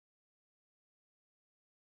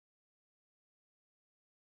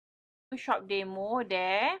Photoshop demo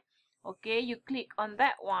there. Okay, you click on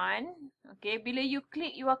that one. Okay, bila you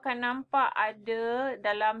click, you akan nampak ada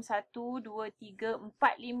dalam 1, 2, 3, 4,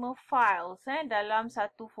 5 files dalam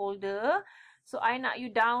satu folder. So, I nak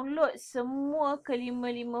you download semua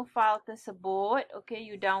kelima-lima file tersebut. Okay,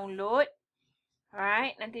 you download.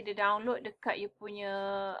 Alright, nanti dia download dekat you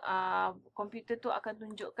punya komputer tu akan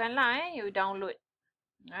tunjukkan lah you download.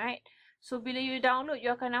 Alright, so bila you download, you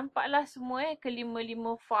akan nampak lah semua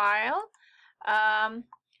kelima-lima file.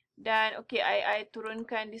 Dan okay, I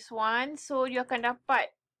turunkan this one. So, you akan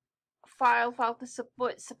dapat file-file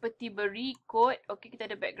tersebut seperti berikut. Okay, kita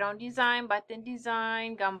ada background design, button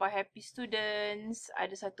design, gambar happy students.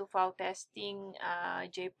 Ada satu file testing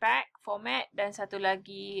JPEG format dan satu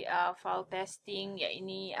lagi file testing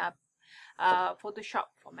iaitu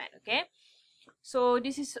Photoshop format. Okay. So,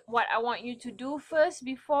 this is what I want you to do first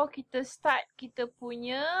before kita start kita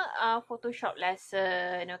punya Photoshop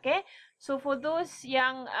lesson. Okay. So, for those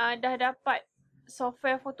yang dah dapat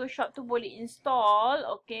software Photoshop tu boleh install.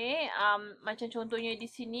 Okay. Macam contohnya di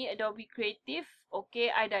sini Adobe Creative. Okay.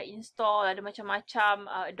 I dah install. Ada macam-macam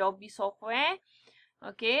Adobe software.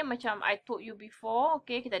 Okay, macam I told you before,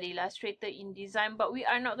 okay, kita ada Illustrator, InDesign, but we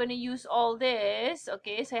are not going to use all this.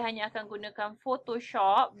 Okay, saya hanya akan gunakan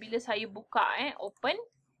Photoshop bila saya buka, open.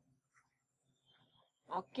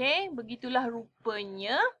 Okay, begitulah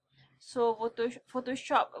rupanya. So,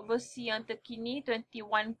 Photoshop versi yang terkini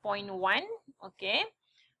 21.1, okay.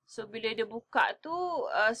 So, bila dia buka tu,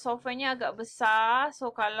 softwarenya agak besar. So,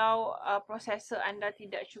 kalau prosesor anda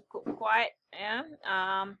tidak cukup kuat,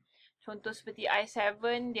 contoh seperti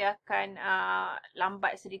i7, dia akan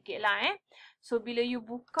lambat sedikit lah So, bila you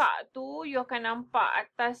buka tu, you akan nampak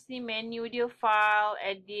atas ni menu dia, file,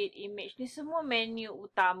 edit, image. Ni semua menu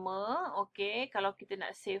utama. Okay, kalau kita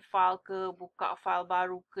nak save file ke, buka file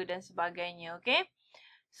baru ke dan sebagainya. Okay.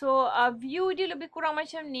 So, view dia lebih kurang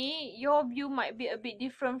macam ni. Your view might be a bit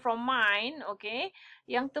different from mine. Okay.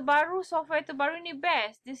 Yang terbaru, software terbaru ni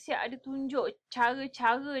best. Dia siap ada tunjuk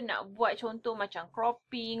cara-cara nak buat contoh macam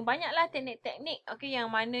cropping. Banyaklah teknik-teknik. Okay. Yang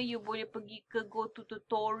mana you boleh pergi ke go to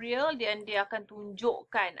tutorial. Dan dia akan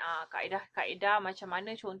tunjukkan kaedah-kaedah macam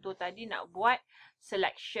mana contoh tadi nak buat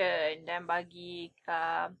selection. Dan bagi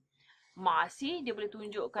masih dia boleh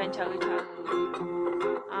tunjukkan cara-cara.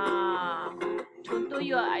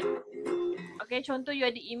 Contoh you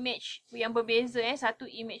ada image yang berbeza satu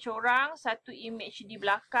image orang, satu image di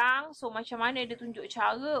belakang. So macam mana dia tunjuk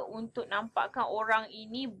cara untuk nampakkan orang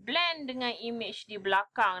ini blend dengan image di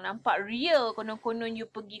belakang, nampak real konon-konon you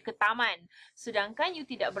pergi ke taman sedangkan you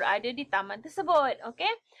tidak berada di taman tersebut.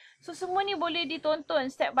 Okay, so semua ni boleh ditonton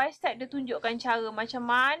step by step, dia tunjukkan cara macam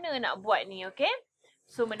mana nak buat ni. Okay,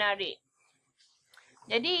 so menarik.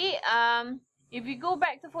 Jadi if we go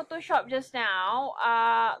back to Photoshop just now,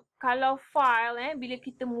 kalau file bila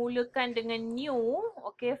kita mulakan dengan new,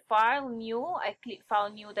 okay, file new, I click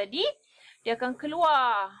file new tadi, dia akan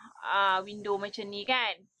keluar window macam ni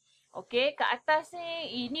kan. Okay, ke atas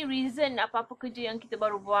ni, ini reason apa-apa kerja yang kita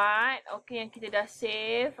baru buat, okay, yang kita dah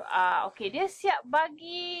save. Okay, dia siap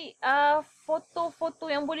bagi foto-foto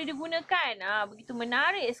yang boleh digunakan. Begitu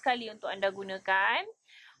menarik sekali untuk anda gunakan.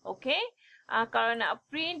 Okay. Kalau nak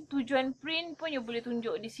print, tujuan print pun you boleh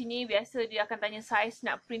tunjuk di sini. Biasa dia akan tanya size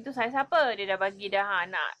nak print tu size apa. Dia dah bagi dah.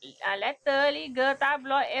 Nak letter, legal,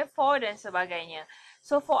 tabloid, A4 dan sebagainya.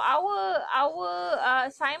 So for our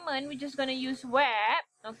assignment, we just gonna use web.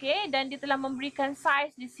 Okay. Dan dia telah memberikan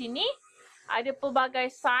size di sini. Ada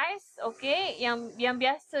pelbagai size, okay, yang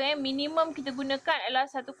biasa minimum kita gunakan adalah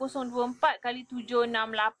 1024 x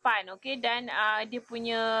 768, okay, dan dia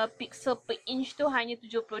punya pixel per inch tu hanya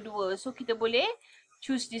 72. So kita boleh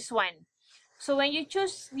choose this one. So when you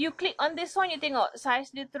choose, you click on this one, you tengok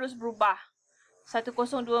size dia terus berubah.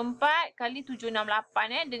 1024 x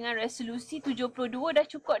 768 dengan resolusi 72 dah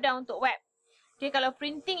cukup dah untuk web. Okay, kalau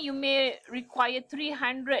printing you may require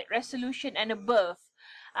 300 resolution and above.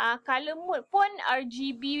 Color mode pun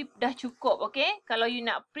RGB dah cukup, okay. Kalau you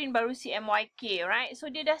nak print baru CMYK, right. So,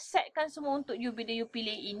 dia dah setkan semua untuk you bila you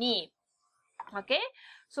pilih ini. Okay.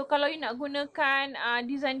 So, kalau you nak gunakan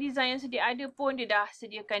design-design yang sedia ada pun, dia dah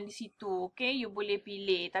sediakan di situ, okay. You boleh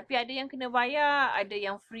pilih. Tapi ada yang kena bayar, ada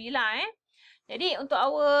yang free lah, Jadi, untuk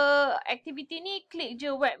our activity ni, klik je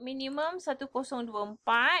web minimum 1024.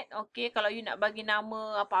 Okay, kalau you nak bagi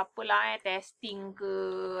nama apa-apalah, testing ke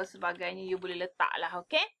sebagainya, you boleh letak lah,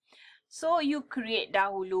 okay. So, you create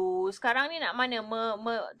dahulu. Sekarang ni nak mana?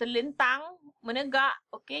 Terlentang, menegak,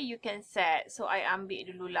 okay, you can set. So, I ambil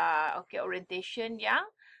dululah, okay, orientation yang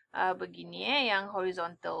begini, yang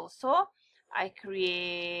horizontal. So, I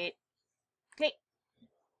create, klik.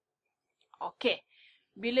 Okay.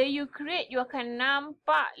 Bila you create, you akan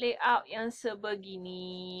nampak layout yang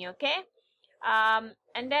sebegini. Okay.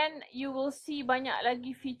 And then you will see banyak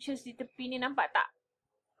lagi features di tepi ni. Nampak tak?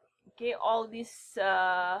 Okay, all these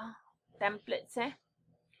templates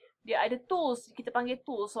Dia ada tools, kita panggil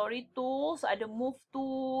tools, tools, ada move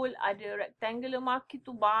tool, ada rectangular marquee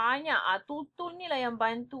tu banyak. Tool-tool ni lah yang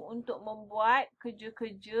bantu untuk membuat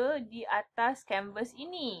kerja-kerja di atas canvas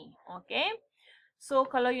ini. Okay. So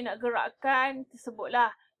kalau you nak gerakkan,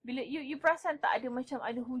 sebutlah. Bila you perasan tak ada macam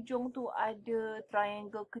ada hujung tu ada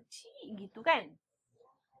triangle kecil gitu kan?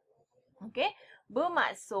 Okay.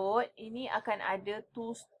 Bermaksud ini akan ada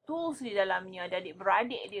tools di dalamnya.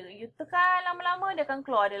 Adik-beradik dia. You tekan lama-lama dia akan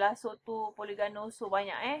keluar. Adalah suatu poliganoso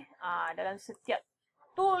banyak dalam setiap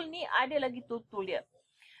tool ni ada lagi tool dia.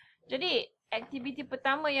 Jadi aktiviti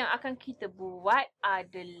pertama yang akan kita buat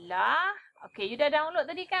adalah, okay, you dah download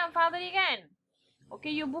tadi kan file tadi kan?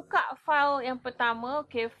 Okay, you buka file yang pertama.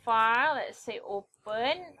 Okay, file, let's say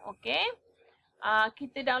open. Okay.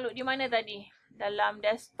 Kita download di mana tadi? Dalam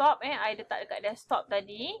desktop I letak dekat desktop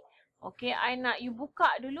tadi. Okay, I nak you buka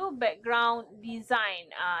dulu background design.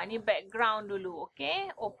 Ni background dulu. Okay,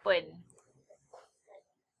 open.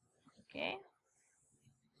 Okay.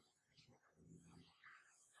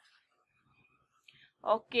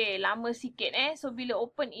 Okay, lama sikit So bila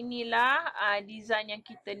open inilah design yang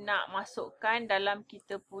kita nak masukkan dalam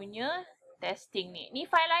kita punya testing ni. Ni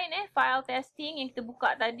file lain file testing yang kita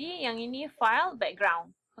buka tadi. Yang ini file background.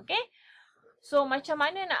 Okay. So macam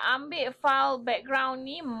mana nak ambil file background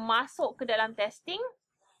ni masuk ke dalam testing?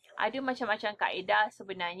 Ada macam-macam kaedah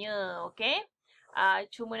sebenarnya. Okay.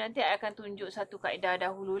 Cuma nanti I akan tunjuk satu kaedah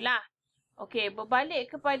dahululah. Okay,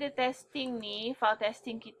 berbalik kepada testing ni, file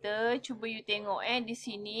testing kita. Cuba you tengok di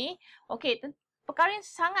sini. Okay, perkara yang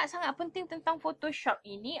sangat-sangat penting tentang Photoshop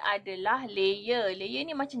ini adalah layer. Layer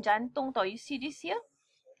ni macam jantung tau. You see this here?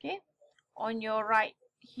 Okay. On your right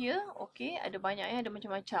here. Okay, ada banyak ada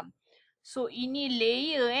macam-macam. So ini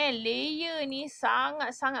layer layer ni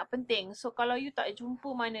sangat-sangat penting. So kalau you tak jumpa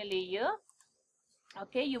mana layer,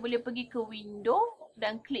 okay, you boleh pergi ke window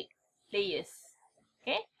dan klik layers.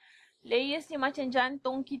 Okay. Layers ni macam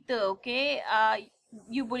jantung kita, okay.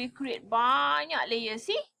 You boleh create banyak layer,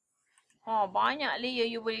 see? Banyak layer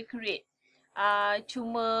you boleh create.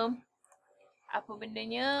 Cuma apa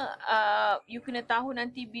bendanya, you kena tahu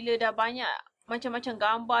nanti bila dah banyak macam-macam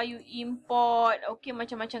gambar you import, okay,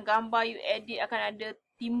 macam-macam gambar you edit, akan ada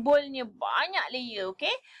timbulnya banyak layer,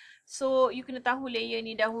 okay. So you kena tahu layer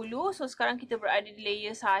ni dahulu. So sekarang kita berada di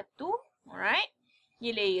layer 1. Alright. Ni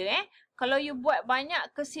layer Kalau you buat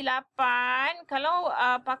banyak kesilapan, kalau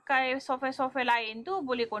pakai software-software lain tu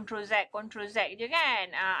boleh Ctrl Z je kan.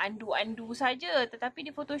 Undo saja. Tetapi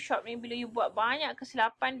di Photoshop ni bila you buat banyak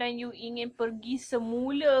kesilapan dan you ingin pergi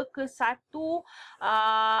semula ke satu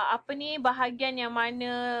bahagian yang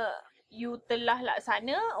mana you telah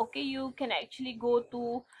laksana, okay, you can actually go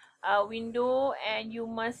to window and you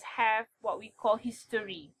must have what we call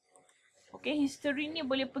history. Okay, history ni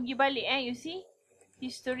boleh pergi balik you see.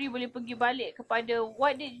 History boleh pergi balik kepada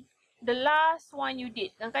what did the last one you did.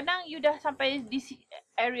 Kadang-kadang you dah sampai di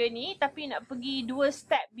area ni tapi nak pergi 2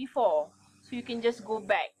 step before. So you can just go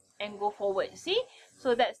back and go forward. See?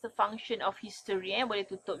 So that's the function of history. Boleh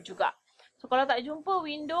tutup juga. So kalau tak jumpa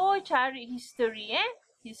window, cari history.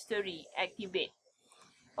 History, activate.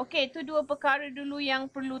 Okay, tu 2 perkara dulu yang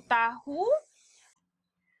perlu tahu.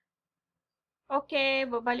 Okay,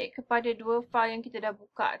 berbalik kepada 2 file yang kita dah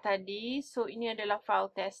buka tadi. So, ini adalah file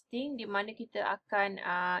testing di mana kita akan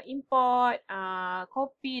import,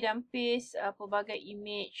 copy dan paste pelbagai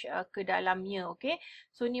image ke dalamnya. Okay.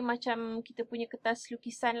 So, ni macam kita punya kertas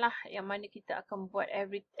lukisan lah yang mana kita akan buat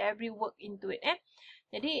every work into it.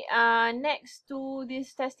 Jadi, next to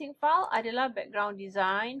this testing file adalah background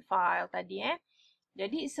design file tadi.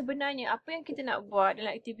 Jadi sebenarnya apa yang kita nak buat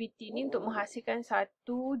dalam aktiviti ni untuk menghasilkan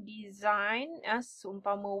satu design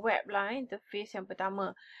seumpama web lah, interface yang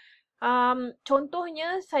pertama.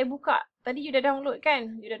 Contohnya saya buka, tadi you dah download kan?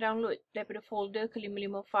 You dah download daripada folder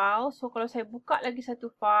ke-55 file. So kalau saya buka lagi satu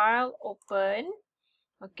file, open.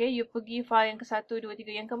 Okay, you pergi file yang ke-1, 2, 3,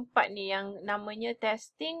 yang ke-4 ni yang namanya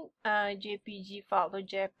testing JPG file atau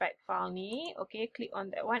JPEG file ni. Okay, click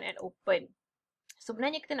on that one and open.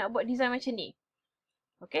 Sebenarnya kita nak buat design macam ni.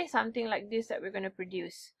 Okay, something like this that we're going to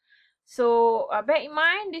produce. So, bear in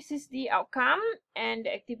mind, this is the outcome and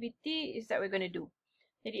the activity is that we're going to do.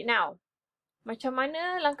 Jadi, now, macam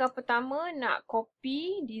mana langkah pertama nak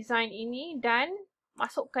copy design ini dan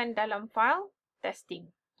masukkan dalam file testing.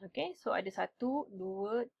 Okay, so ada 1,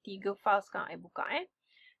 2, 3 file sekarang saya buka.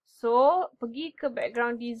 So, pergi ke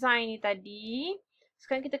background design ni tadi.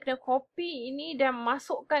 Sekarang kita kena copy ini dan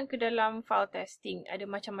masukkan ke dalam file testing. Ada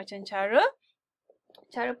macam-macam cara.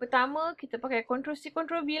 Cara pertama, kita pakai Ctrl+C,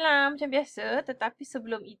 Ctrl+V lah macam biasa. Tetapi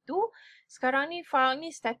sebelum itu, sekarang ni file ni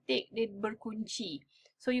static, dia berkunci.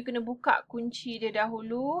 So, you kena buka kunci dia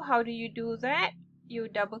dahulu. How do you do that?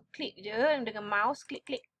 You double click je dengan mouse,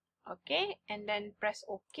 klik-klik. Okay, and then press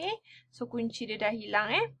OK. So, kunci dia dah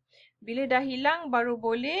hilang Bila dah hilang, baru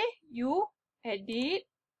boleh you edit,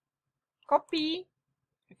 copy.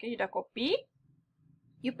 Okay, you dah copy.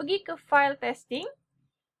 You pergi ke file testing.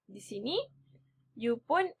 Di sini. You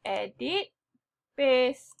pun edit,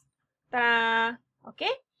 paste,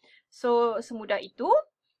 okay. So, semudah itu.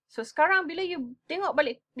 So, sekarang bila you tengok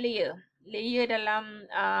balik layer dalam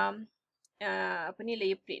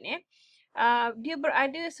layer plate dia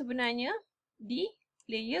berada sebenarnya di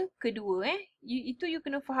layer kedua Itu you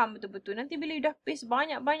kena faham betul-betul. Nanti bila you dah paste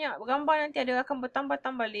banyak-banyak gambar, nanti akan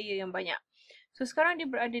bertambah-tambah layer yang banyak. So, sekarang dia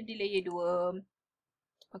berada di layer 2.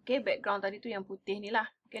 Okay, background tadi tu yang putih ni lah.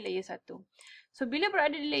 Okay, layer 1. So, bila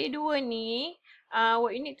berada di layer 2 ni,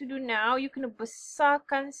 what you need to do now, you kena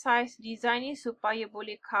besarkan size design ni supaya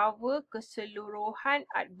boleh cover keseluruhan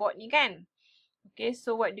artboard ni kan. Okay,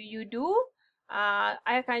 so what do you do?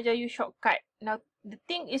 I akan ajar you shortcut. Now, the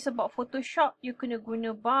thing is about Photoshop, you kena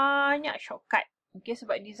guna banyak shortcut. Okay,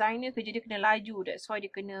 sebab designer kerja dia kena laju. That's why dia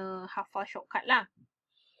kena hafal shortcut lah.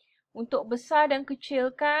 Untuk besar dan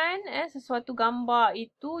kecilkan sesuatu gambar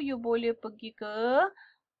itu, you boleh pergi ke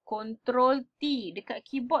Ctrl+T. Dekat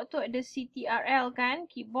keyboard tu ada CTRL kan?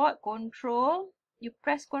 Keyboard, Ctrl. You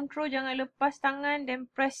press Ctrl, jangan lepas tangan. Then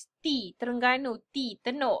press T. Terengganu. T.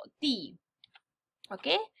 Tenuk. T.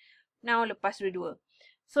 Okay. Now, lepas dua-dua.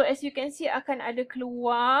 So, as you can see, akan ada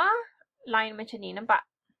keluar line macam ni. Nampak?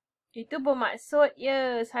 Itu bermaksud,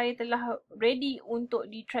 ya, saya telah ready untuk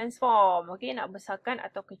ditransform. Okay, nak besarkan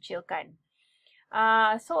atau kecilkan.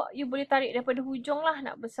 So, you boleh tarik daripada hujung lah.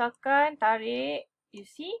 Nak besarkan, tarik. You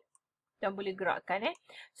see? Dan boleh gerakkan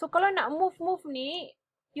So, kalau nak move ni,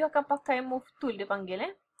 you akan pakai move tool dia panggil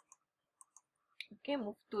Okay,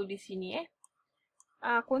 move tool di sini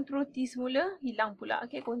Ctrl+T semula. Hilang pula.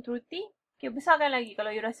 Okay, Ctrl+T. Okay, besarkan lagi.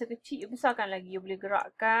 Kalau you rasa kecil, you besarkan lagi. You boleh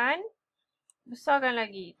gerakkan. Besarkan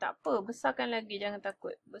lagi. Tak apa. Besarkan lagi. Jangan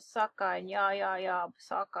takut. Besarkan. Ya.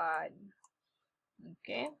 Besarkan.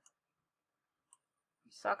 Okay.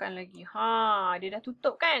 Besarkan lagi. Dia dah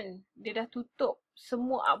tutup kan? Dia dah tutup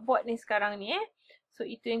semua artboard ni sekarang ni So,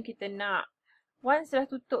 itu yang kita nak. Once dah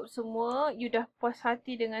tutup semua, you dah puas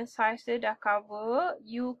hati dengan size dia, dah cover.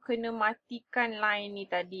 You kena matikan line ni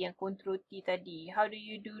tadi, yang Ctrl+T tadi. How do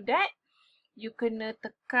you do that? You kena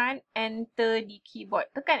tekan enter di keyboard.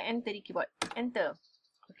 Tekan enter di keyboard. Enter.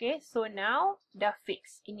 Okay, so now dah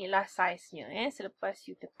fix. Inilah size-nya selepas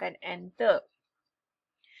you tekan enter.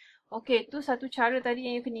 Okay, tu satu cara tadi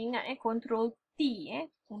yang you kena ingat Ctrl+T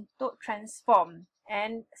untuk transform.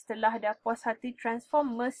 And setelah dah puas hati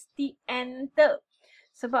transform, mesti enter.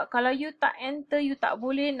 Sebab kalau you tak enter, you tak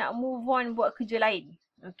boleh nak move on buat kerja lain.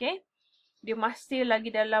 Okay. Dia masih lagi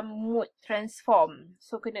dalam mood transform.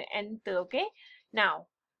 So, kena enter, okay. Now,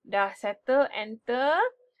 dah settle, enter.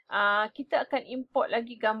 Kita akan import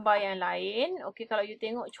lagi gambar yang lain. Okay, kalau you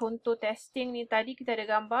tengok contoh testing ni tadi, kita ada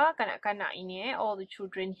gambar kanak-kanak ini, all the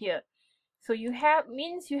children here. So, you have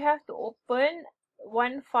to open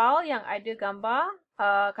one file yang ada gambar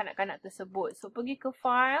kanak-kanak tersebut. So, pergi ke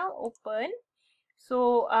file, open.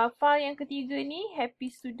 So, file yang ketiga ni, happy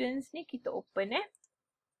students ni, kita open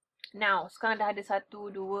Now, sekarang dah ada 1,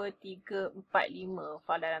 2, 3, 4, 5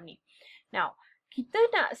 file dalam ni. Now, kita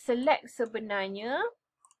nak select sebenarnya,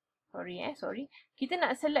 sorry. Kita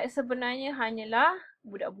nak select sebenarnya hanyalah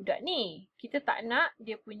budak-budak ni. Kita tak nak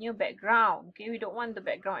dia punya background. Okay, we don't want the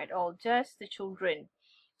background at all, just the children.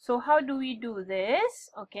 So, how do we do this?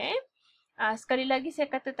 Okay. Sekali lagi saya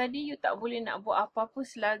kata tadi, you tak boleh nak buat apa-apa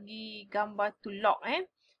selagi gambar tu lock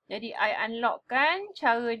Jadi, I unlockkan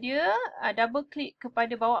cara dia. Double click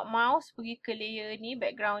kepada bawa mouse. Pergi ke layer ni,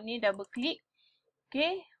 background ni. Double click.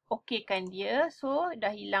 Okay. Okay kan dia. So,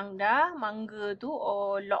 dah hilang dah mangga tu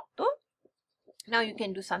or lock tu. Now, you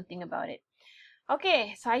can do something about it.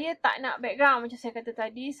 Okay. Saya tak nak background macam saya kata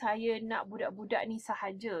tadi. Saya nak budak-budak ni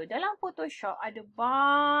sahaja. Dalam Photoshop, ada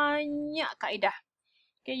banyak kaedah.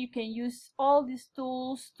 Okay. You can use all these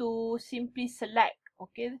tools to simply select.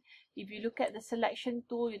 Okay. If you look at the selection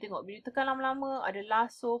tool, you tengok bila tekan lama-lama, ada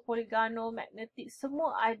lasso, polygonal, magnetic,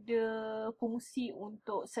 semua ada fungsi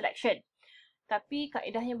untuk selection. Tapi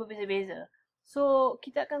kaedahnya berbeza-beza. So,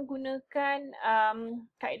 kita akan gunakan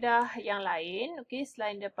kaedah yang lain. Okay,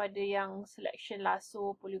 selain daripada yang selection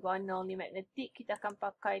lasso, polygonal, ni magnetic, kita akan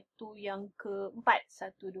pakai tool yang keempat.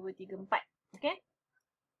 1, 2, 3, 4. Okay.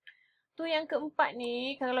 Contoh yang keempat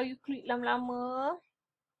ni, kalau you klik lama-lama,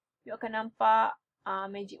 you akan nampak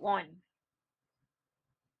magic wand.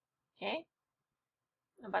 Okay.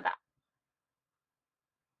 Nampak tak?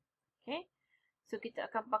 Okay. So,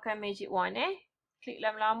 kita akan pakai magic wand Klik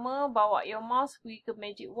lama-lama, bawa your mouse pergi ke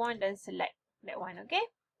magic wand dan select that one. Okay.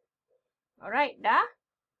 Alright, dah.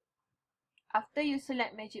 After you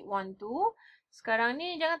select magic wand tu, sekarang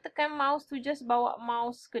ni jangan tekan mouse tu, just bawa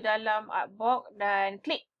mouse ke dalam artbox dan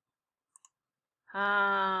klik.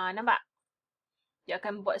 Nampak? Dia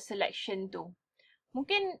akan buat selection tu.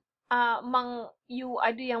 Mungkin you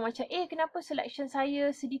ada yang macam, kenapa selection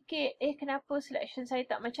saya sedikit? Kenapa selection saya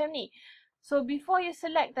tak macam ni? So, before you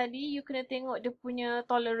select tadi, you kena tengok dia punya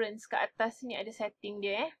tolerance kat atas ni ada setting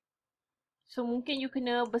dia So, mungkin you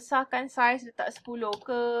kena besarkan size letak 10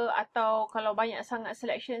 ke, atau kalau banyak sangat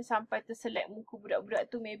selection sampai terselect muka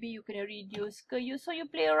budak-budak tu, maybe you kena reduce ke. So,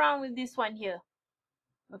 you play around with this one here.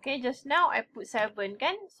 Okay, just now I put 7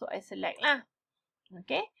 kan? So, I select lah.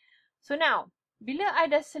 Okay, so now, bila I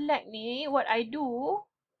dah select ni, what I do,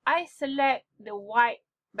 I select the white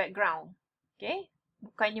background. Okay,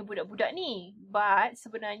 bukannya budak-budak ni, but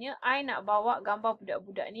sebenarnya I nak bawa gambar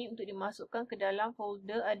budak-budak ni untuk dimasukkan ke dalam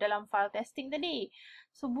folder, dalam file testing tadi.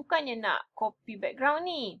 So, bukannya nak copy background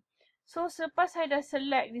ni. So, selepas saya dah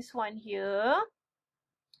select this one here,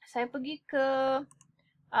 saya pergi ke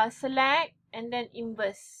select and then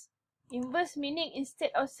inverse. Inverse meaning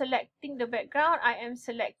instead of selecting the background, I am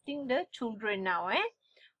selecting the children now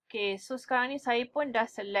Okay, so sekarang ni saya pun dah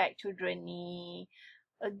select children ni.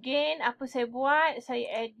 Again, apa saya buat?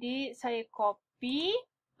 Saya edit, saya copy.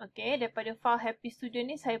 Okay, daripada file happy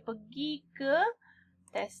student ni, saya pergi ke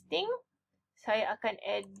testing. Saya akan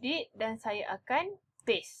edit dan saya akan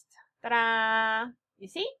paste. Tada!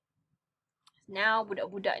 You see? Now,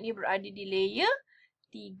 budak-budak ni berada di layer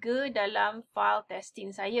 3 dalam file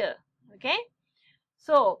testing saya. Okay?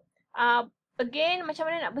 So, again, macam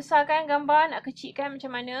mana nak besarkan gambar, nak kecilkan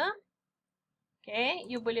macam mana? Okay,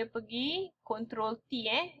 you boleh pergi Ctrl T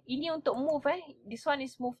Ini untuk move This one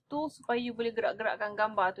is move tool supaya you boleh gerak-gerakkan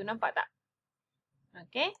gambar tu. Nampak tak?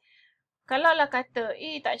 Okay. Kalau lah kata,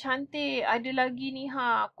 tak cantik, ada lagi ni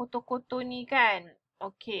kotor-kotor ni kan.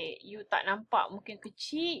 Okay, you tak nampak mungkin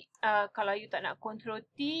kecil. Kalau you tak nak Ctrl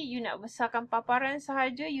T, you nak besarkan paparan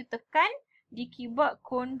sahaja, you tekan di keyboard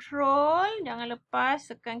Ctrl, jangan lepas,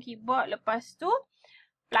 tekan keyboard, lepas tu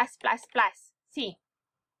plus. See?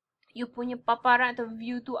 You punya paparan atau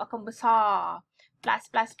view tu akan besar.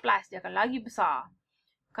 Plus, dia akan lagi besar.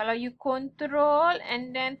 Kalau you control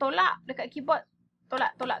and then tolak dekat keyboard,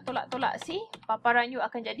 tolak. See? Paparan you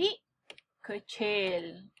akan jadi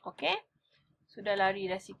kecil. Okay? Sudah lari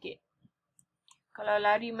dah sikit. Kalau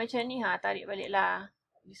lari macam ni, tarik balik lah.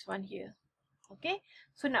 This one here. Okay?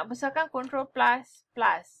 So, nak besarkan control plus.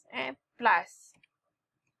 Plus.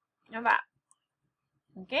 Nampak?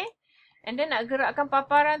 Okay? And then nak gerakkan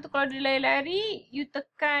paparan tu, kalau dia lari-lari, you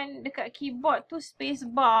tekan dekat keyboard tu, space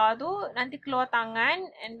bar tu, nanti keluar tangan.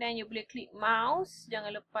 And then you boleh klik mouse.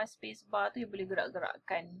 Jangan lepas space bar tu, you boleh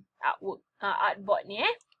gerak-gerakkan artboard ni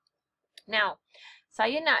Now,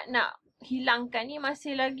 saya nak hilangkan ni,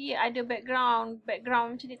 masih lagi ada background.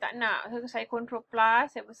 Background macam ni tak nak. So, saya control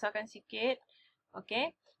plus, saya besarkan sikit.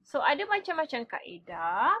 Okay. So, ada macam-macam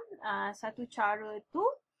kaedah. Satu cara tu,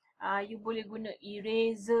 you boleh guna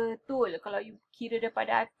eraser tool. Kalau you kira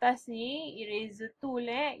daripada atas ni, eraser tool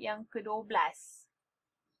yang ke-12.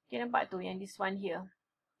 Okay, nampak tu yang this one here.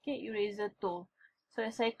 Okay, eraser tool. So,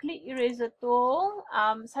 saya klik eraser tool.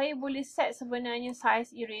 Saya boleh set sebenarnya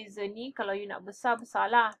size eraser ni. Kalau you nak besar,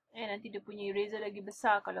 besarlah. Nanti dia punya eraser lagi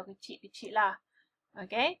besar. Kalau kecil, kecil lah.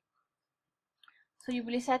 Okay. So, you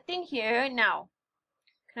boleh setting here. Now,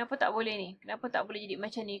 kenapa tak boleh ni? Kenapa tak boleh jadi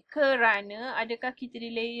macam ni? Kerana adakah kita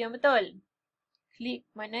di layer yang betul? Klik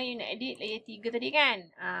mana you nak edit? Layer 3 tadi kan?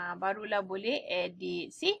 Barulah boleh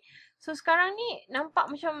edit. See? So, sekarang ni nampak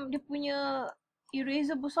macam dia punya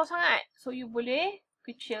eraser besar sangat. So, you boleh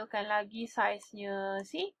kecilkan lagi size-nya.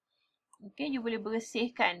 See? Okay, you boleh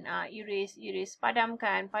bersihkan. Erase. Padam,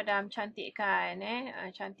 cantikkan.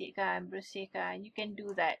 Cantikkan, bersihkan. You can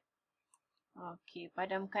do that. Okay,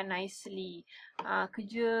 padamkan nicely.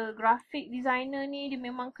 Kerja graphic designer ni dia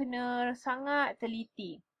memang kena sangat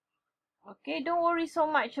teliti. Okay, don't worry so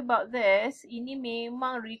much about this. Ini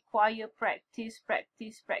memang require practice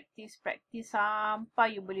sampai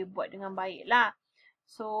you boleh buat dengan baik lah.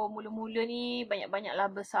 So, mula-mula ni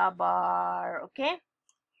banyak-banyaklah bersabar. Okay.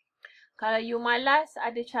 Kalau you malas,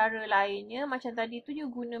 ada cara lainnya. Macam tadi tu,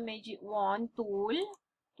 you guna magic wand tool.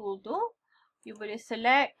 Tool tu. You boleh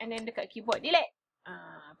select and then dekat keyboard delete.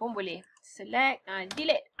 Pun boleh. Select,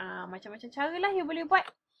 delete. Macam-macam cara lah you boleh buat.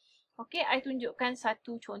 Okay, I tunjukkan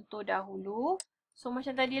satu contoh dahulu. So,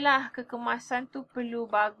 macam tadilah, kekemasan tu perlu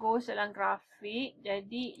bagus dalam grafik.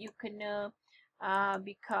 Jadi, you kena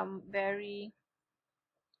become very,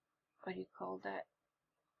 what do you call that?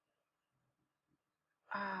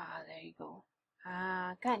 There you go.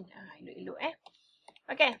 Kan? Elok-elok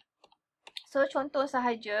Okay. So, contoh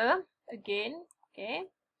sahaja. Again, okay.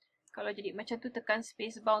 Kalau jadi macam tu, tekan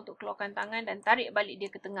space bar untuk keluarkan tangan dan tarik balik dia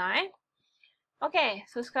ke tengah Okay,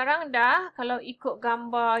 so sekarang dah, kalau ikut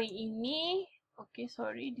gambar ini, okay,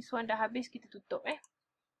 sorry, this one dah habis, kita tutup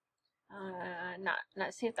nak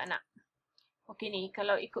save tak nak? Okay ni,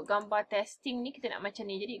 kalau ikut gambar testing ni, kita nak macam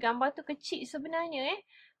ni. Jadi gambar tu kecil sebenarnya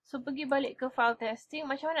So pergi balik ke file testing,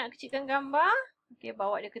 macam mana nak kecilkan gambar? Okay,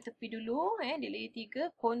 bawa dia ke tepi dulu di layer 3,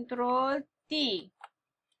 Ctrl T.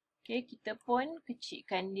 Okay, kita pun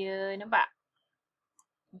kecilkan dia, nampak?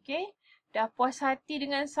 Okay. Dah puas hati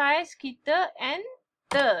dengan size, kita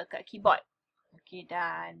enter kat keyboard. Okay,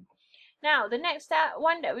 done. Now, the next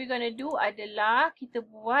one that we're gonna do adalah kita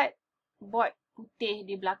buat board putih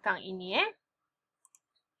di belakang ini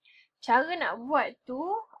Cara nak buat tu,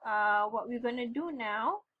 what we're gonna do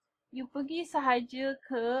now, you pergi sahaja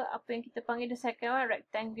ke apa yang kita panggil the second one,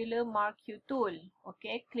 rectangular marquee tool.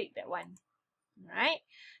 Okay, click that one. Alright.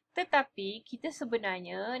 Tetapi, kita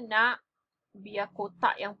sebenarnya nak biar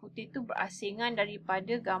kotak yang putih tu berasingan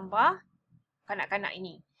daripada gambar kanak-kanak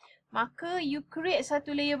ini. Maka you create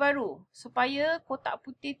satu layer baru supaya kotak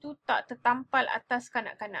putih tu tak tertampal atas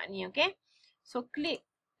kanak-kanak ni, okay? So click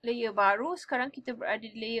layer baru. Sekarang kita berada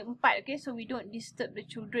di layer 4, okay? So we don't disturb the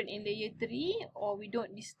children in layer 3 or we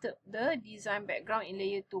don't disturb the design background in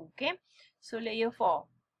layer 2, okay? So layer 4.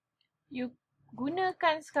 You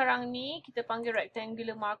gunakan sekarang ni, kita panggil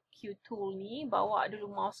rectangular marquee tool ni, bawa dulu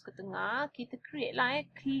mouse ke tengah, kita create lah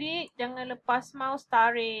klik, jangan lepas mouse,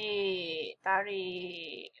 tarik,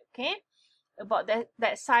 okay, about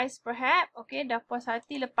that size perhaps, okay, dah puas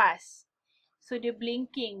hati, lepas. So dia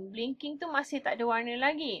blinking tu masih tak ada warna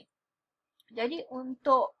lagi. Jadi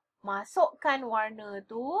untuk masukkan warna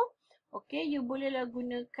tu, okay, you bolehlah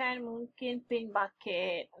gunakan mungkin paint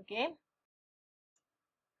bucket, okay.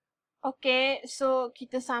 Okay, so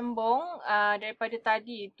kita sambung daripada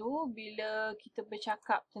tadi tu bila kita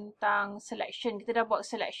bercakap tentang selection. Kita dah buat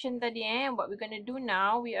selection tadi What we're gonna do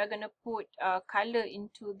now, we are gonna put color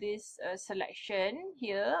into this selection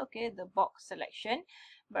here. Okay, the box selection.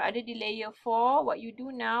 Berada di layer 4. What you do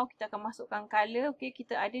now, kita akan masukkan color. Okay,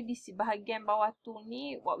 kita ada di bahagian bawah tu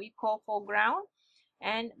ni what we call foreground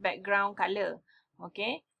and background color.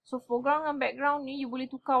 Okay. So foreground dan background ni you boleh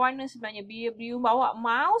tukar warna sebenarnya. Bila you bawa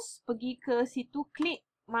mouse pergi ke situ, klik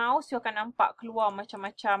mouse, you akan nampak keluar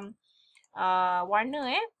macam-macam warna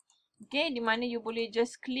Okay, di mana you boleh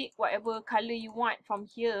just click whatever color you want from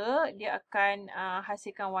here. Dia akan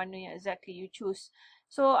hasilkan warna yang exactly you choose.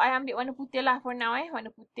 So I ambil warna putih lah for now warna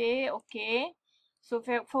putih, okay. So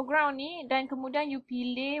foreground ni, dan kemudian you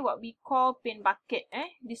pilih what we call paint bucket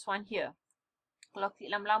this one here. Kalau klik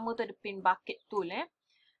lama-lama tu ada paint bucket tool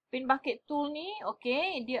Paint bucket tool ni,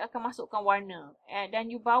 okay, dia akan masukkan warna.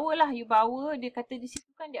 Dan you bawa, dia kata di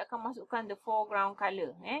situ kan dia akan masukkan the foreground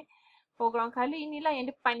color. Foreground color inilah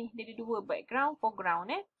yang depan ni. Dia ada dua, background,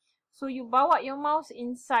 foreground. So, you bawa your mouse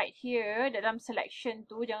inside here, dalam selection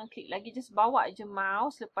tu. Jangan klik lagi, just bawa je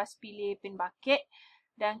mouse lepas pilih paint bucket.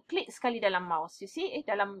 Dan klik sekali dalam mouse, you see?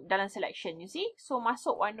 Dalam selection, you see? So,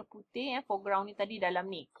 masuk warna putih, foreground ni tadi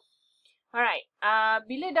dalam ni. Alright,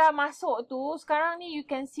 bila dah masuk tu, sekarang ni you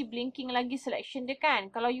can see blinking lagi selection dia kan.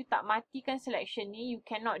 Kalau you tak matikan selection ni, you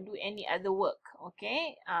cannot do any other work.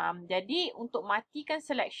 Okay, jadi untuk matikan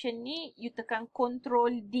selection ni, you tekan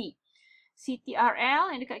Ctrl D.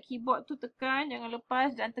 CTRL yang dekat keyboard tu tekan, jangan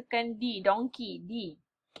lepas, dan tekan D, donkey, D.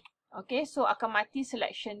 Okay, so akan mati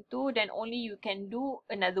selection tu, then only you can do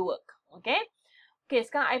another work. Okay. Okay,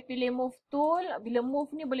 sekarang I pilih move tool. Bila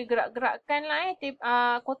move ni boleh gerak-gerakkan lah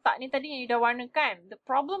kotak ni tadi yang you dah warnakan. The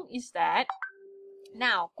problem is that,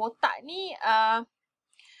 now kotak ni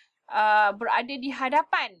berada di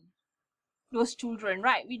hadapan those children,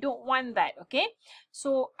 right? We don't want that, okay?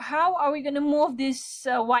 So, how are we going to move this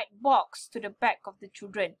white box to the back of the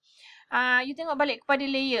children? You tengok balik kepada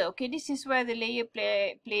layer, okay? This is where the layer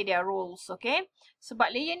play their roles, okay?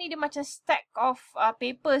 Sebab layer ni dia macam stack of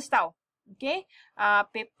papers tau. Okay,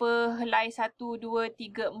 paper helai 1, 2,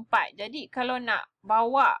 3, 4. Jadi kalau nak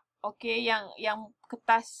bawa okay yang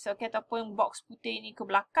kertas okay, ataupun box putih ni ke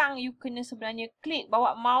belakang, you kena sebenarnya klik,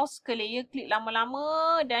 bawa mouse ke layer, klik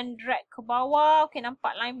lama-lama dan drag ke bawah. Okay,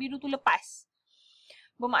 nampak line biru tu lepas.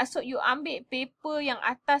 Bermaksud you ambil paper yang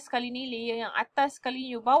atas kali ni, layer yang atas kali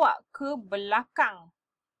ni you bawa ke belakang.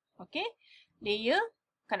 Okay, layer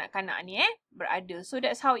kanak-kanak ni berada. So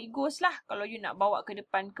that's how it goes lah kalau you nak bawa ke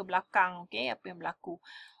depan ke belakang, okay, apa yang berlaku.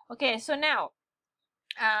 Okay, so now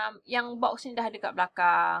yang box ni dah ada kat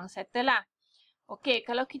belakang, settle lah. Okay,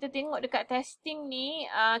 kalau kita tengok dekat testing ni,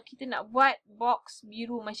 kita nak buat box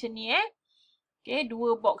biru macam ni okay,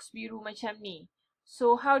 2 box biru macam ni.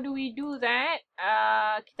 So how do we do that?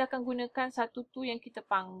 Kita akan gunakan satu tool yang kita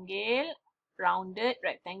panggil rounded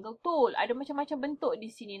rectangle tool. Ada macam-macam bentuk di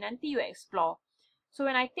sini, nanti you explore. So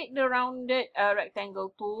when I take the rounded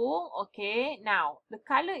rectangle tool, okay, now the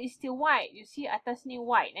color is still white. You see atas ni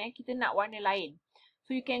white, kita nak warna lain.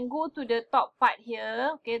 So you can go to the top part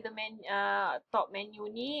here, okay, the top menu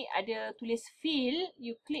ni ada tulis fill.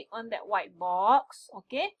 You click on that white box,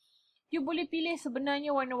 okay. You boleh pilih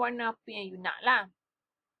sebenarnya warna-warna apa yang you nak lah.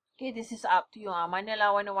 Okay, this is up to you.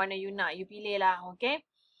 Manalah warna-warna you nak, you pilih lah, okay.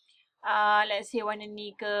 Let's say warna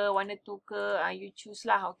ni ke, warna tu ke, you choose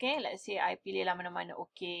lah, okay. Let's say I pilih lah mana-mana,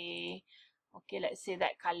 okay. Okay, let's say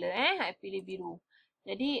that colour, I pilih biru.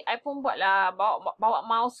 Jadi, I pun buatlah, bawa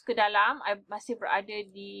mouse ke dalam. I masih berada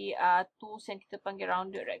di tools yang kita panggil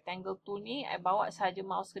rounded rectangle tool ni. I bawa saja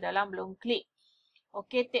mouse ke dalam, belum klik.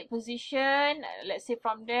 Okay, take position. Let's say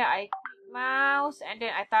from there, I click mouse and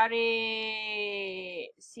then I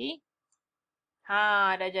tarik. See?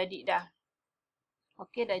 Dah jadi dah.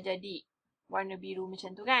 Okay, dah jadi warna biru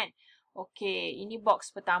macam tu kan. Okay, ini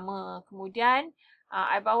box pertama. Kemudian,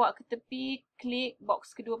 I bawa ke tepi, klik.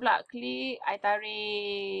 Box kedua pula, klik. I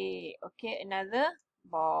tarik. Okay, another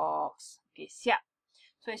box. Okay, siap.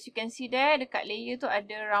 So, as you can see there, dekat layer tu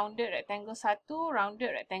ada rounded rectangle 1,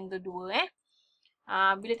 rounded rectangle 2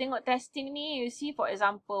 bila tengok testing ni, you see for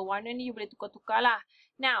example, warna ni you boleh tukar-tukar lah.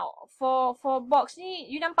 Now, for box ni,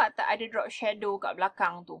 you nampak tak ada drop shadow kat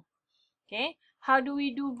belakang tu? Okay, how do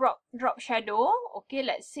we do drop shadow? Okay,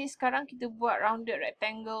 let's say sekarang kita buat rounded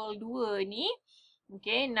rectangle 2 ni.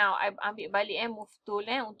 Okay, now I ambil balik move tool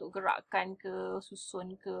untuk gerakkan ke,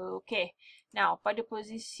 susun ke. Okay, now pada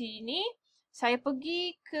posisi ni, saya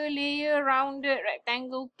pergi ke layer rounded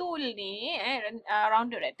rectangle tool ni,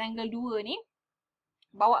 rounded rectangle 2 ni.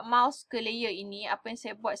 Bawa mouse ke layer ini, apa yang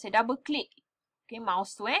saya buat, saya double click. Okay,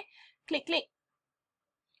 mouse tu klik.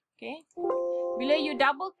 Okay. Bila you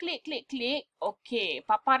double click, okay,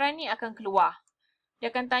 paparan ni akan keluar.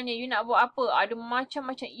 Dia akan tanya, you nak buat apa? Ada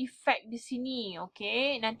macam-macam effect di sini.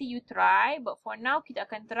 Okay, nanti you try. But for now, kita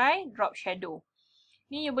akan try drop shadow.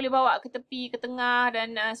 Ni you boleh bawa ke tepi, ke tengah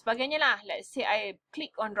dan sebagainya lah. Let's say I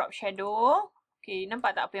click on drop shadow. Okay,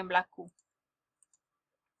 nampak tak apa yang berlaku?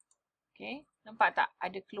 Okay. Nampak tak?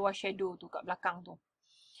 Ada keluar shadow tu kat belakang tu.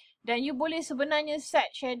 Dan you boleh sebenarnya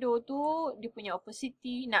set shadow tu, dia punya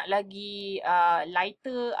opacity, nak lagi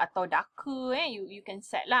lighter atau darker, you can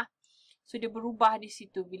set lah. So, dia berubah di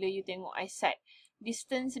situ bila you tengok I set.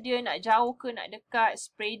 Distance dia nak jauh ke, nak dekat,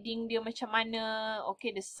 spreading dia macam mana,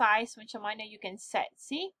 okay, the size macam mana you can set,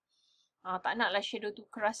 see? Tak naklah shadow tu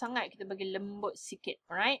keras sangat, kita bagi lembut sikit,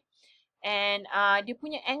 alright? And dia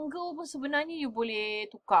punya angle pun sebenarnya you boleh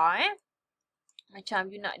tukar,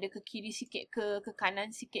 Macam you nak dia ke kiri sikit ke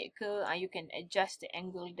kanan sikit ke, you can adjust the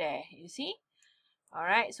angle there, you see?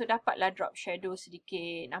 Alright, so dapatlah drop shadow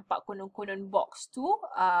sedikit. Nampak konon-konon box tu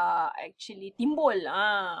actually timbul.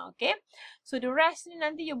 Okay. So the rest ni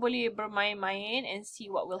nanti you boleh bermain-main and see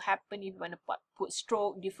what will happen if you want to put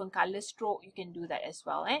stroke, different color stroke, you can do that as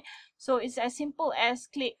well. So it's as simple as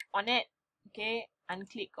click on it. Okay,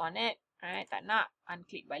 unclick on it. Alright, tak nak,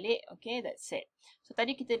 unclick balik. Okay, that's it. So,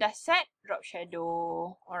 tadi kita dah set drop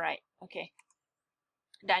shadow. Alright, okay.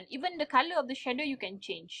 Dan even the color of the shadow you can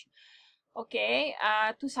change. Okay,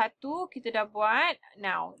 tu satu kita dah buat.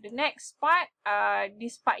 Now, the next part,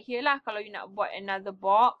 this part here lah. Kalau you nak buat another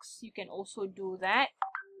box, you can also do that.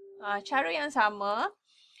 Cara yang sama.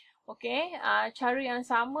 Okay, cara yang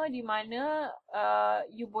sama di mana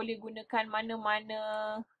you boleh gunakan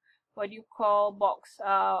mana-mana what do you call box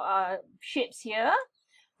shapes here,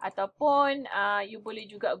 ataupun you boleh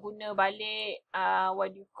juga guna balik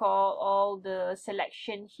what do you call all the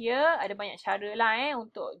selection here. Ada banyak cara lah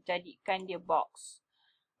untuk jadikan dia box.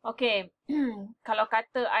 Okay, kalau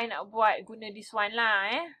kata I nak buat guna this one lah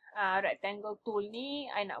rectangle tool ni,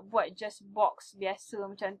 I nak buat just box biasa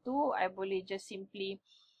macam tu, I boleh just simply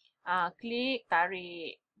klik,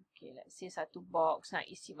 tarik. Okay, let's say satu box nak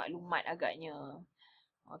isi maklumat agaknya.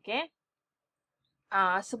 Okay.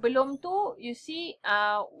 Sebelum tu, you see,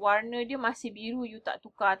 warna dia masih biru, you tak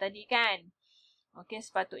tukar tadi kan. Okay,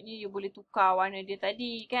 sepatutnya you boleh tukar warna dia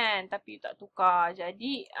tadi kan. Tapi you tak tukar.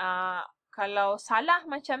 Jadi, kalau salah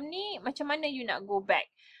macam ni, macam mana you nak go back?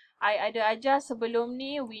 I ada ajar sebelum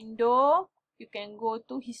ni, window, you can go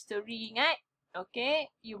to history, ingat? Okay,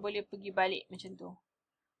 you boleh pergi balik macam tu.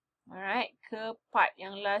 Alright, ke part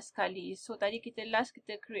yang last kali. So, tadi kita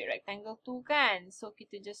create rectangle tu kan. So,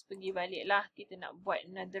 kita just pergi balik lah. Kita nak buat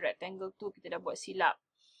another rectangle tu. Kita dah buat silap.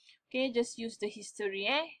 Okay, just use the history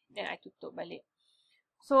Then I tutup balik.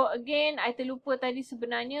 So, again, I terlupa tadi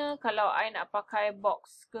sebenarnya kalau I nak pakai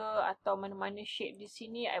box ke atau mana-mana shape di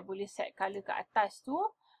sini, I boleh set color ke atas tu.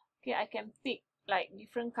 Okay, I can pick like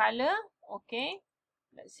different color. Okay,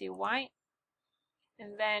 let's say white.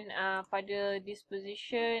 And then pada this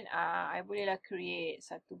position, I bolehlah create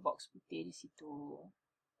satu box putih di situ.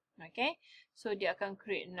 Okay, so dia akan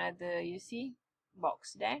create another, you see,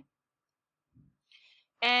 box there.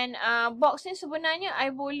 And box ni sebenarnya I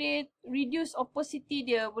boleh reduce opacity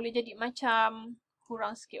dia. Boleh jadi macam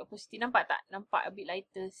kurang sikit opacity. Nampak tak? Nampak a bit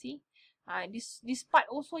lighter, see? This part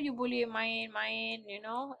also you boleh main-main, you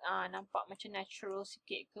know. Nampak macam natural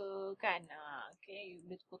sikit ke, kan? Okay, you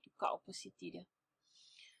boleh tukar-tukar opacity dia.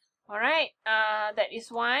 Alright, that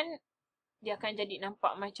is one. Dia akan jadi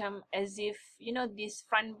nampak macam as if, you know, this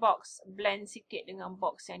front box blend sikit dengan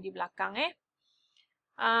box yang di belakang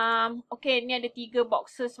Okay, ni ada 3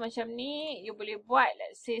 boxes macam ni. You boleh buat,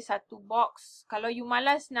 let's say, satu box. Kalau you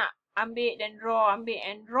malas nak ambil and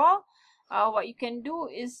draw, what you can do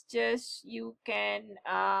is just, you can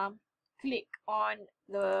click on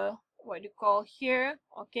the, what you call here,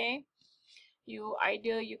 okay.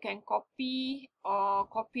 Either you can copy or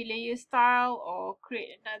copy layer style or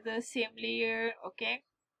create another same layer, okay.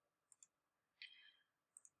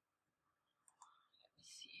 Let me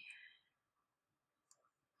see.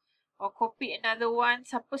 Or copy another one.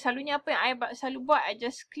 Selalunya apa yang I selalu buat, I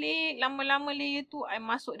just click lama-lama layer tu, I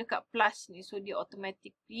masuk dekat plus ni. So dia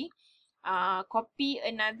automatically copy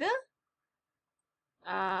another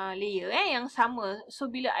layer yang sama. So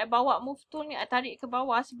bila I bawa move tool ni, I tarik ke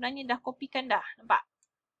bawah, sebenarnya dah copykan dah. Nampak?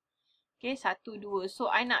 Okay, 1, 2. So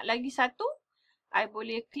I nak lagi satu, I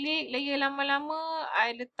boleh klik layer lama-lama,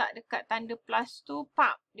 I letak dekat tanda plus tu,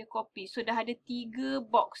 pap, dia copy. So dah ada 3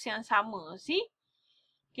 box yang sama, see?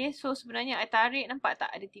 Okay, so sebenarnya I tarik, nampak tak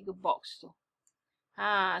ada 3 box tu.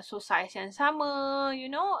 So size yang sama, you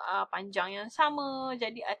know, panjang yang sama.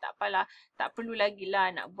 Jadi I tak perlu lagi lah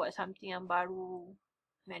nak buat something yang baru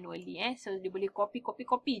manually So dia boleh copy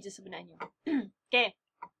je sebenarnya. Okay.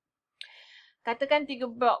 Katakan 3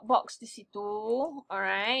 box di situ.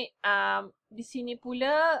 Alright. Di sini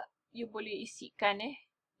pula you boleh isikan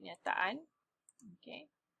kenyataan. Okay.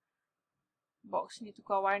 Box ni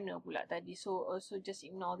tukar warna pula tadi. So just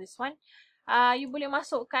ignore this one. You boleh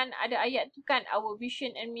masukkan, ada ayat tu kan, our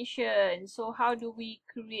vision and mission. So how do we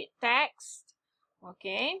create text?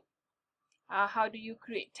 Okay. How do you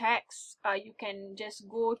create text? You can just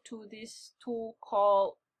go to this tool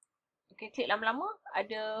called, okay, klik lama-lama,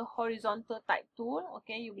 ada horizontal type tool.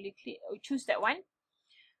 Okay, you boleh klik, choose that one.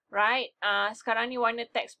 Right, sekarang ni warna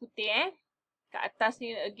teks putih Kat atas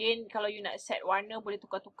ni again, kalau you nak set warna boleh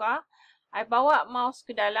tukar-tukar. I bawa mouse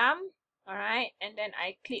ke dalam. Alright, and then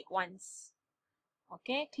I click once.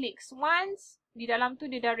 Okay, click once. Di dalam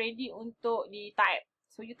tu dia dah ready untuk di type.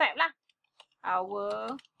 So you type lah.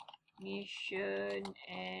 Our mission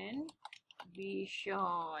and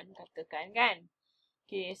vision, katakan kan.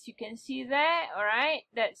 Okay, as you can see there, alright,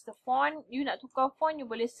 that's the font. You nak tukar font, you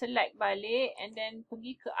boleh select balik and then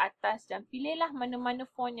pergi ke atas dan pilihlah mana-mana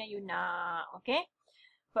font yang you nak, okay.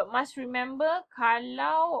 But must remember,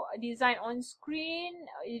 kalau design on screen,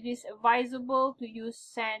 it is advisable to use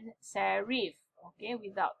sans serif, okay,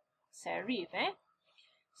 without serif,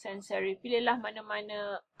 sans serif. Pilihlah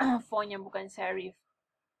mana-mana font yang bukan serif.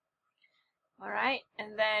 Alright,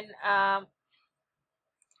 and then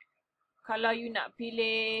kalau you nak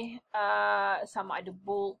pilih sama ada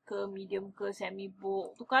bold ke, medium ke, semi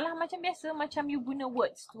bold, tukarlah macam biasa, macam you guna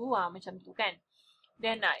words tu, macam tu kan.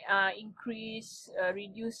 Then nak increase,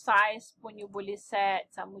 reduce size pun you boleh set,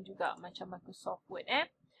 sama juga macam Microsoft Word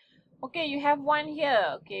Okay, you have one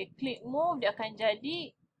here. Okay, click move, dia akan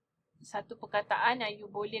jadi satu perkataan yang you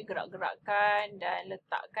boleh gerak-gerakkan dan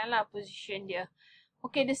letakkanlah position dia.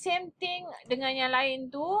 Okay, the same thing dengan yang lain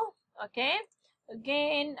tu. Okay,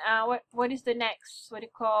 again, what is the next? What do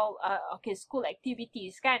you call? Okay, school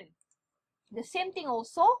activities kan? The same thing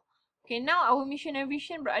also. Okay, now our mission and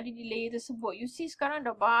vision berada di layer tersebut. You see sekarang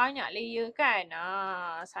dah banyak layer kan?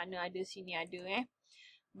 Sana ada, sini ada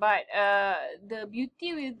But the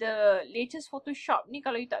beauty with the latest Photoshop ni,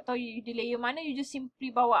 kalau you tak tahu you di layer mana, you just simply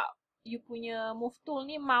bawa you punya move tool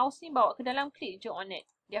ni, mouse ni, bawa ke dalam, click je on it.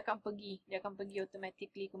 Dia akan pergi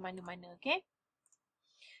automatically ke mana-mana, okay?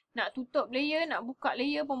 Nak tutup layer, nak buka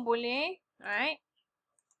layer pun boleh. Alright.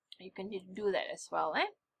 You can do that as well,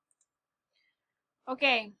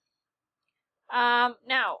 Okay.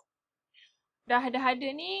 Now, dah ada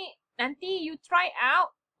ni, nanti you try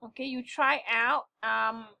out. Okay, you try out.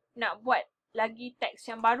 Nak buat lagi teks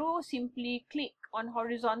yang baru, simply click on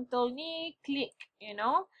horizontal ni, click, you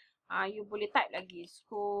know. You boleh type lagi,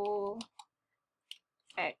 school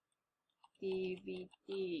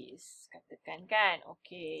activities. Katakan kan.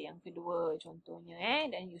 Okay, yang kedua contohnya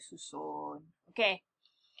dan you susun. Okay.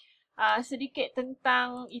 Sedikit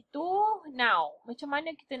tentang itu. Now, macam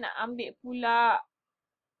mana kita nak ambil pula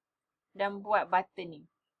dan buat button ni?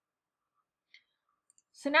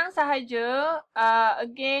 Senang sahaja.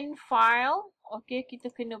 Again, file. Okay,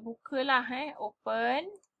 kita kena bukalah open.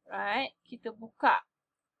 Right. Kita buka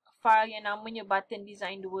file yang namanya button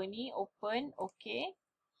design 2 ni. Open. Okay.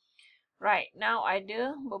 Right. Now,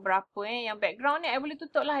 ada beberapa yang background ni I boleh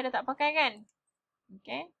tutup lah. I dah tak pakai kan?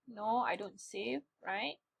 Okay. No, I don't save.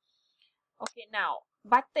 Right. Okay, now.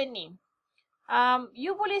 Button ni.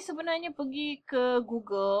 You boleh sebenarnya pergi ke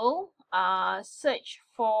Google. Search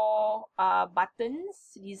for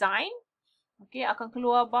buttons design. Okay, akan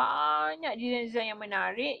keluar banyak design yang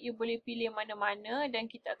menarik. You boleh pilih mana-mana dan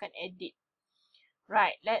kita akan edit.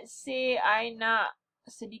 Right, let's say I nak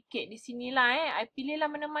sedikit di sinilah I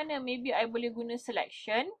pilihlah mana-mana. Maybe I boleh guna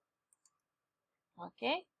selection.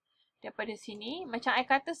 Okay, daripada sini. Macam I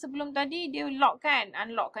kata sebelum tadi, dia lock kan?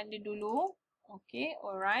 Unlockkan dia dulu. Okay,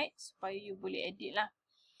 alright. Supaya you boleh edit lah.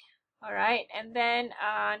 Alright, and then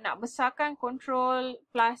nak besarkan control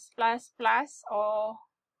plus or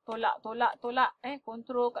tolak.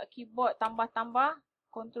 Control kat keyboard tambah.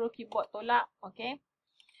 Control keyboard tolak. Okay.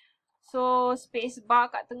 So, space bar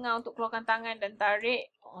kat tengah untuk keluarkan tangan dan tarik.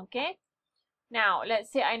 Okay. Now, let's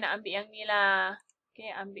say I nak ambil yang ni lah. Okay,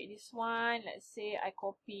 ambil this one. Let's say I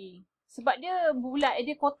copy. Sebab dia bulat,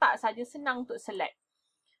 dia kotak saja, senang untuk select.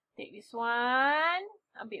 Take this one.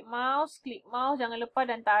 Ambil mouse, klik mouse, jangan lepas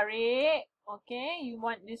dan tarik. Okay, you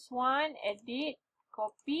want this one, edit,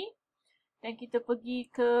 copy. Dan kita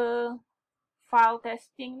pergi ke file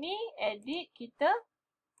testing ni, edit, kita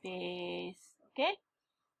paste. Okay,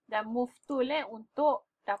 dan move tool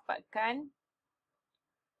untuk dapatkan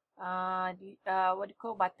what do you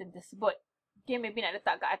call button tersebut. Okay, maybe nak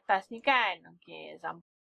letak kat atas ni kan. Okay, example.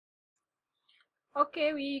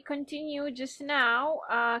 Okay, we continue just now.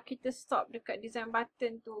 Kita stop dekat design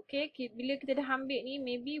button tu. Okay, bila kita dah ambil ni,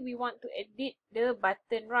 maybe we want to edit the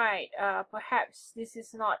button, right? Perhaps this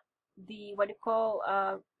is not the what you call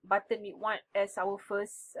button we want as our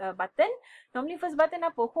first button. Normally first button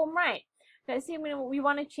apa? Home, right? Let's say we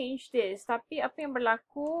want to change this. Tapi apa yang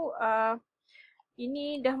berlaku?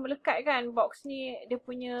 Ini dah melekat kan box ni, dia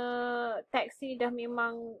punya teks ni dah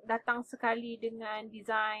memang datang sekali dengan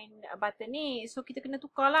design button ni. So kita kena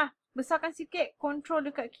tukar lah. Besarkan sikit control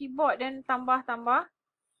dekat keyboard dan tambah.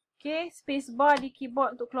 Okay, space bar di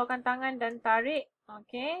keyboard untuk keluarkan tangan dan tarik.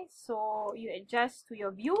 Okay, so you adjust to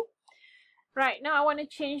your view. Right, now I want to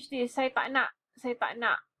change this. Saya tak nak.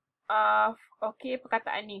 Okay,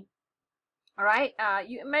 perkataan ni. Alright,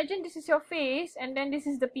 you imagine this is your face and then this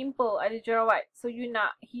is the pimple, ada jerawat. So you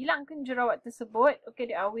nak hilangkan jerawat tersebut.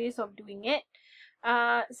 Okay, there are ways of doing it.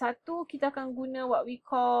 Satu, kita akan guna what we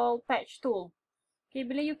call patch tool. Okay,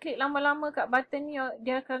 bila you klik lama-lama kat button ni,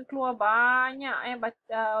 dia akan keluar banyak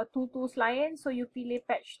tools lain. So you pilih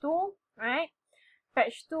patch tool, right?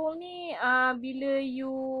 Patch tool ni, bila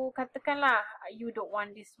you katakanlah you don't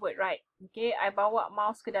want this word, right? Okay, I bawa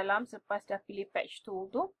mouse ke dalam selepas dah pilih patch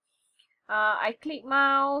tool tu. I click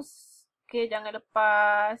mouse. Okay, jangan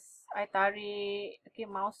lepas. I tarik. Okay,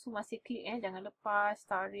 mouse tu masih klik jangan lepas.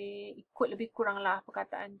 Tarik. Ikut lebih kurang lah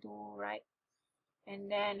perkataan tu, right? And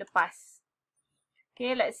then lepas.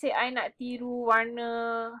 Okay, let's say I nak tiru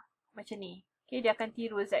warna macam ni. Okay, dia akan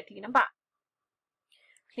tiru exactly. Nampak?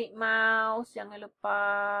 Klik mouse. Jangan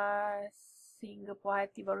lepas. Sehingga puas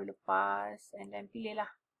hati baru lepas. And then pilih lah.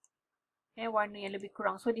 Warna yang lebih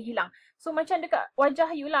kurang. So, dia hilang. So, macam dekat wajah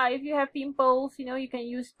you lah. If you have pimples, you know, you can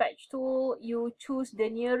use patch tool. You choose the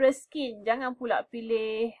nearest skin. Jangan pula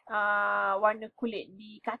pilih warna kulit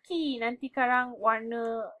di kaki. Nanti sekarang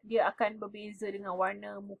warna dia akan berbeza dengan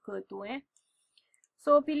warna muka tu.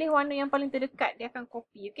 So, pilih warna yang paling terdekat. Dia akan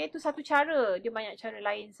copy. Okay, itu satu cara. Dia banyak cara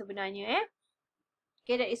lain sebenarnya.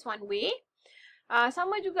 Okay, that is one way.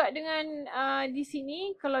 Sama juga dengan di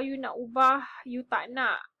sini. Kalau you nak ubah, you tak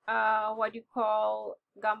nak what you call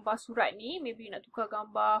gambar surat ni, maybe you nak tukar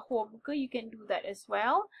gambar home ke, you can do that as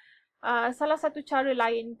well. Salah satu cara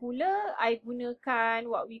lain pula, I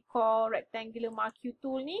gunakan what we call rectangular marquee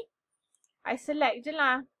tool ni. I select je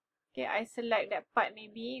lah. Okay, I select that part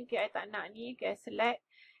maybe. Okay, I tak nak ni. Okay, I select.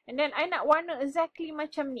 And then I nak warna exactly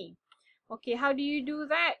macam ni. Okay, how do you do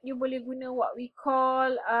that? You boleh guna what we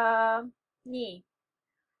call ni.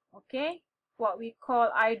 Okay, what we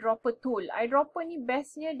call eyedropper tool. Eyedropper ni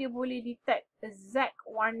bestnya dia boleh detect exact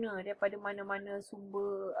warna daripada mana-mana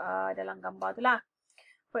sumber dalam gambar tu lah.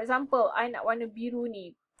 For example, I nak warna biru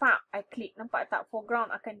ni. Pak, I klik. Nampak tak?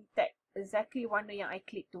 Foreground akan detect exactly warna yang I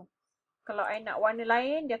klik tu. Kalau I nak warna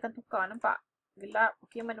lain, dia akan tukar. Nampak? Gelap.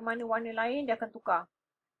 Okay, mana-mana warna lain, dia akan tukar.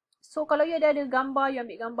 So, kalau you ada gambar, you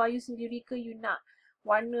ambil gambar you sendiri ke, you nak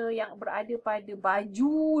warna yang berada pada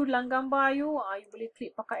baju dalam gambar you, you boleh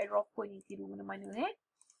klik pakai eyedropper ni tiru mana-mana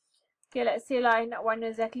Okay, let's say lah I nak warna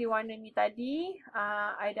exactly warna ni tadi.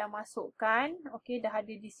 I dah masukkan. Okay, dah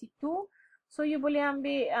ada di situ. So, you boleh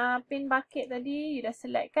ambil pen bucket tadi. You dah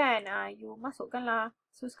select kan. You masukkan lah.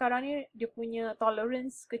 So, sekarang ni dia punya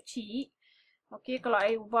tolerance kecil. Okay, kalau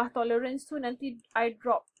I ubah tolerance tu, nanti I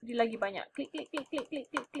drop dia lagi banyak. Klik, klik, klik, klik, klik,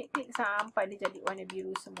 klik, klik, klik sampai dia jadi warna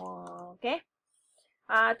biru semua. Okay.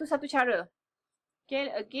 Tu satu cara. Okay,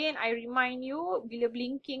 again, I remind you, bila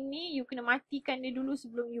blinking ni, you kena matikan dia dulu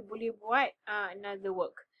sebelum you boleh buat another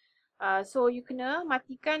work. So, you kena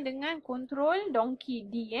matikan dengan control donkey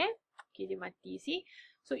D. Okay, dia mati, see?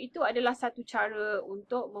 So, itu adalah satu cara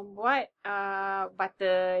untuk membuat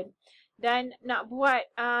button. Dan nak buat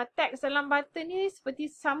text dalam button ni seperti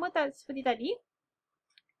seperti tadi.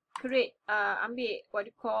 Create, ambil what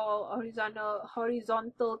you call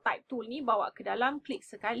horizontal type tool ni, bawa ke dalam, klik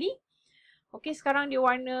sekali. Okay, sekarang dia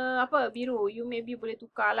warna apa? Biru. You maybe boleh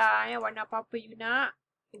tukar lah warna apa-apa you nak.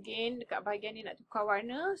 Again, dekat bahagian ni nak tukar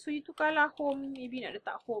warna. So, you tukarlah home. Maybe nak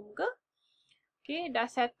letak home ke. Okay, dah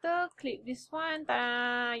settle. Klik this one.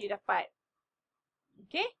 Tada, you dapat.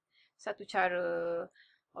 Okay, satu cara.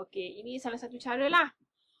 Okay, ini salah satu cara lah.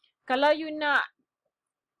 Kalau you nak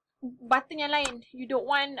button yang lain, you don't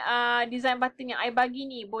want design button yang I bagi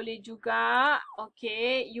ni, boleh juga.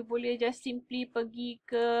 Okay, you boleh just simply pergi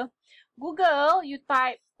ke Google, you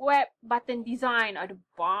type web button design. Ada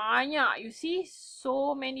banyak. You see,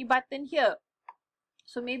 so many button here.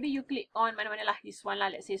 So, maybe you click on mana-mana lah. This one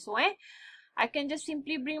lah, let's say so I can just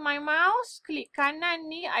simply bring my mouse, klik kanan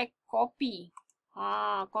ni, I copy.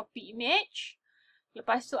 Copy image.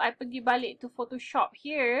 Lepas tu, I pergi balik to Photoshop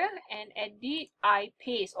here and edit, I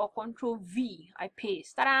paste or Ctrl V, I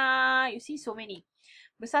paste. Tada! You see, so many.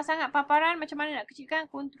 Besar sangat paparan, macam mana nak kecilkan?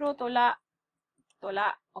 Ctrl, tolak.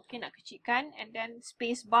 Okay, nak kecilkan. And then,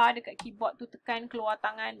 space bar dekat keyboard tu tekan keluar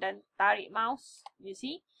tangan dan tarik mouse. You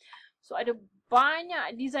see? So, ada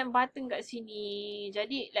banyak design button kat sini.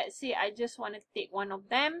 Jadi, let's say I just want to take one of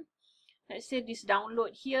them. Let's say this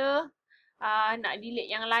download here. Nak delete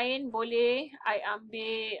yang lain boleh. I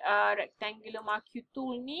ambil rectangular marquee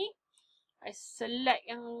tool ni. I select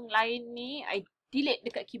yang lain ni. I delete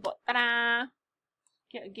dekat keyboard. Tada!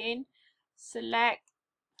 Okay, again. Select.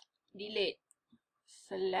 Delete.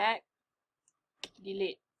 Select.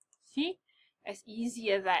 Delete. See? As easy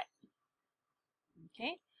as that.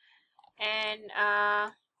 Okay. And,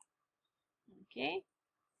 okay.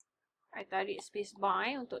 I tarik space bar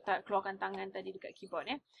untuk keluarkan tangan tadi dekat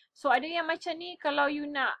keyboard So, ada yang macam ni. Kalau you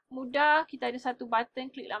nak mudah, kita ada satu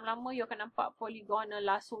button. Klik lama-lama, you akan nampak polygonal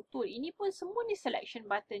lasso tool. Ini pun semua ni selection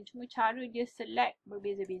button. Cuma cara dia select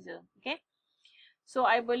berbeza-beza. Okay. So,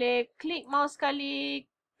 I boleh klik mouse sekali.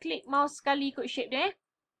 Klik mouse sekali ikut shape dia.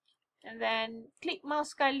 And then, klik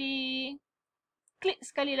mouse sekali. Klik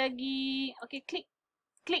sekali lagi. Okay, klik.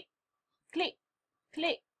 Klik. Klik.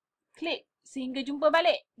 Klik. Klik. Sehingga jumpa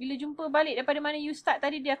balik. Bila jumpa balik daripada mana you start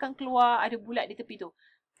tadi, dia akan keluar ada bulat di tepi tu.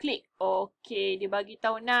 Klik. Okay, dia bagi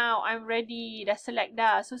tahu now I'm ready. Dah select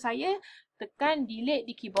dah. So, saya tekan delete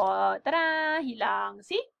di keyboard. Tada! Hilang.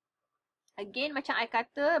 See? Again, macam I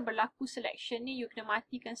kata, berlaku selection ni, you kena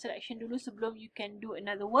matikan selection dulu sebelum you can do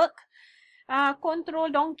another work.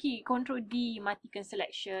 Control donkey, Control D, matikan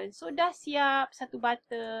selection. So, dah siap satu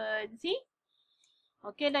button. See?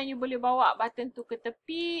 Okay, dan you boleh bawa button tu ke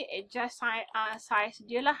tepi, adjust size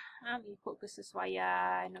dia lah, ikut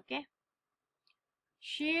kesesuaian, okay.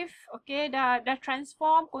 Shift, okay, dah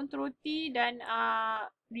transform, Ctrl T dan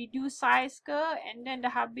reduce size ke, and then dah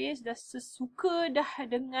habis, dah sesuka dah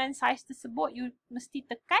dengan size tersebut, you mesti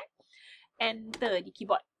tekan Enter di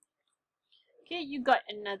keyboard. Okay, you got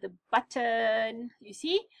another button, you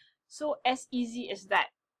see. So, as easy as that.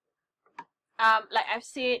 Like I've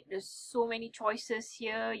said, there's so many choices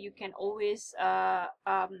here. You can always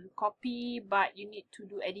copy, but you need to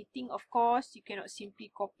do editing, of course. You cannot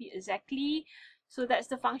simply copy exactly. So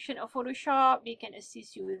that's the function of Photoshop. They can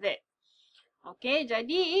assist you with it. Okay,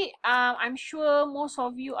 jadi I'm sure most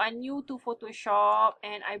of you are new to Photoshop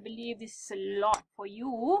and I believe this is a lot for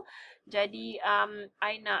you. Jadi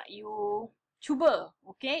I nak you cuba.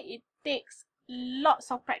 Okay, it takes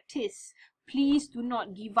lots of practice. please do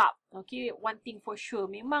not give up. Okay, one thing for sure,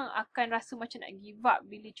 memang akan rasa macam nak give up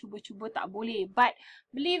bila cuba-cuba tak boleh. But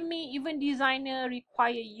believe me, even designer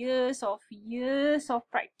require years of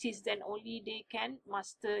practice, then only they can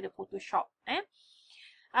master the Photoshop.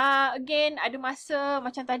 Again, ada masa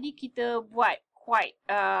macam tadi kita buat quite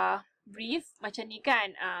brief macam ni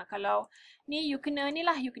kan. Kalau ni you kena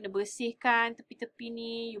bersihkan tepi-tepi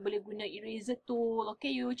ni, you boleh guna eraser tool.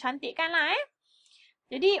 Okay, you cantikkan lah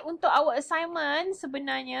Jadi untuk our assignment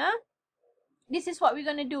sebenarnya, this is what we're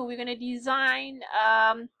gonna do. We're gonna design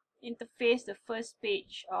interface the first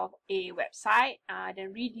page of a website,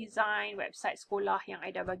 then redesign website sekolah yang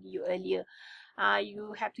I dah bagi you earlier.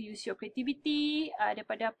 You have to use your creativity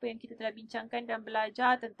daripada apa yang kita telah bincangkan dan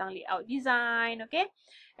belajar tentang layout design, okay?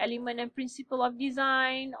 Element and principle of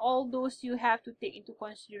design, all those you have to take into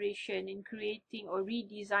consideration in creating or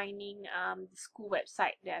redesigning the school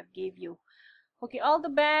website that I've gave you. Okay, all the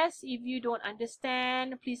best. If you don't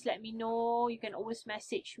understand, please let me know. You can always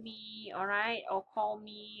message me, alright? Or call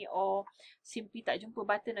me, or simply tak jumpa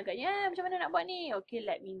button agaknya, macam mana nak buat ni? Okay,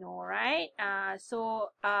 let me know, alright? So,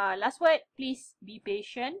 last word, please be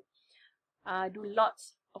patient. Do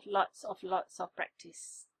lots of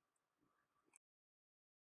practice.